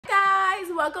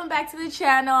welcome back to the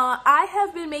channel. I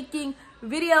have been making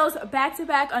videos back to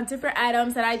back on different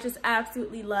items that I just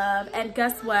absolutely love, and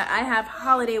guess what, I have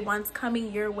holiday ones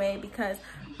coming your way because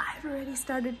I've already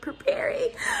started preparing.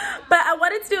 But I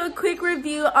wanted to do a quick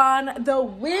review on the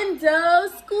window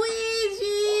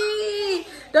squeegee.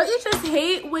 Don't you just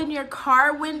hate when your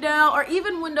car window or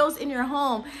even windows in your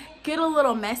home get a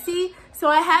little messy? So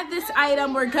I have this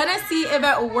item. We're gonna see if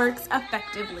it works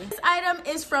effectively. This item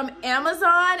is from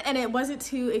Amazon and it wasn't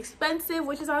too expensive,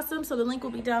 which is awesome. So the link will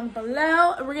be down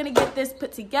below. We're gonna get this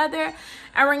put together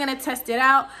and we're gonna test it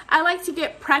out. I like to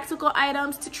get practical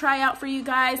items to try out for you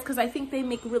guys because I think they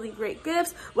make really great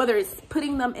gifts, whether it's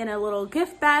putting them in a little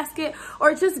gift basket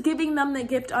or just giving them the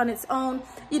gift on its own,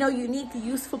 you know, unique,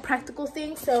 useful, practical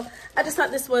things. So I just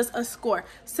thought this was a score.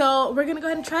 So we're gonna go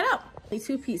ahead and try it out.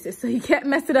 Two pieces, so you can't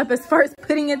mess it up as far as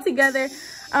putting it together.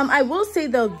 I will say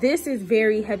though, this is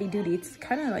very heavy duty. It's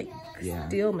kind of like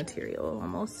steel material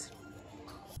almost.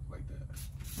 Like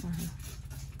that.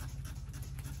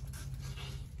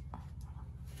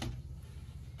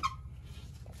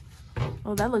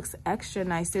 Oh, that looks extra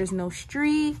nice. There's no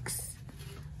streaks.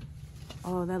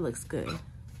 Oh, that looks good.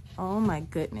 Oh my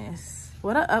goodness.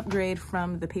 What an upgrade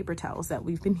from the paper towels that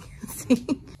we've been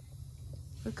using.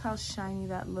 Look how shiny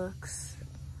that looks.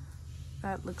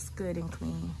 That looks good and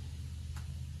clean.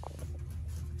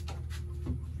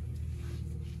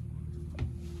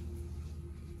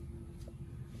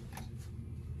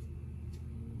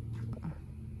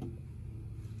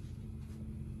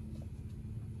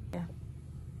 Yeah.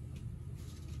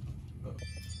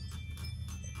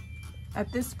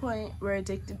 At this point, we're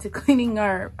addicted to cleaning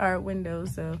our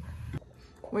windows, so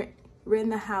we're in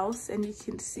the house and you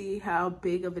can see how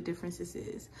big of a difference this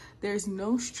is. There's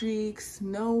no streaks,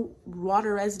 no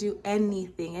water residue,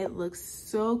 anything. It looks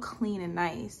so clean and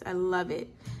nice. I love it.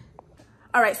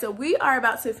 All right, so we are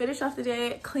about to finish off the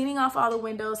day cleaning off all the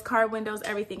windows, car windows,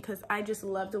 everything, because I just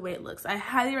love the way it looks. I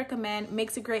highly recommend,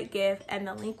 makes a great gift, and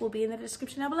the link will be in the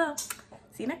description down below.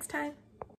 See you next time.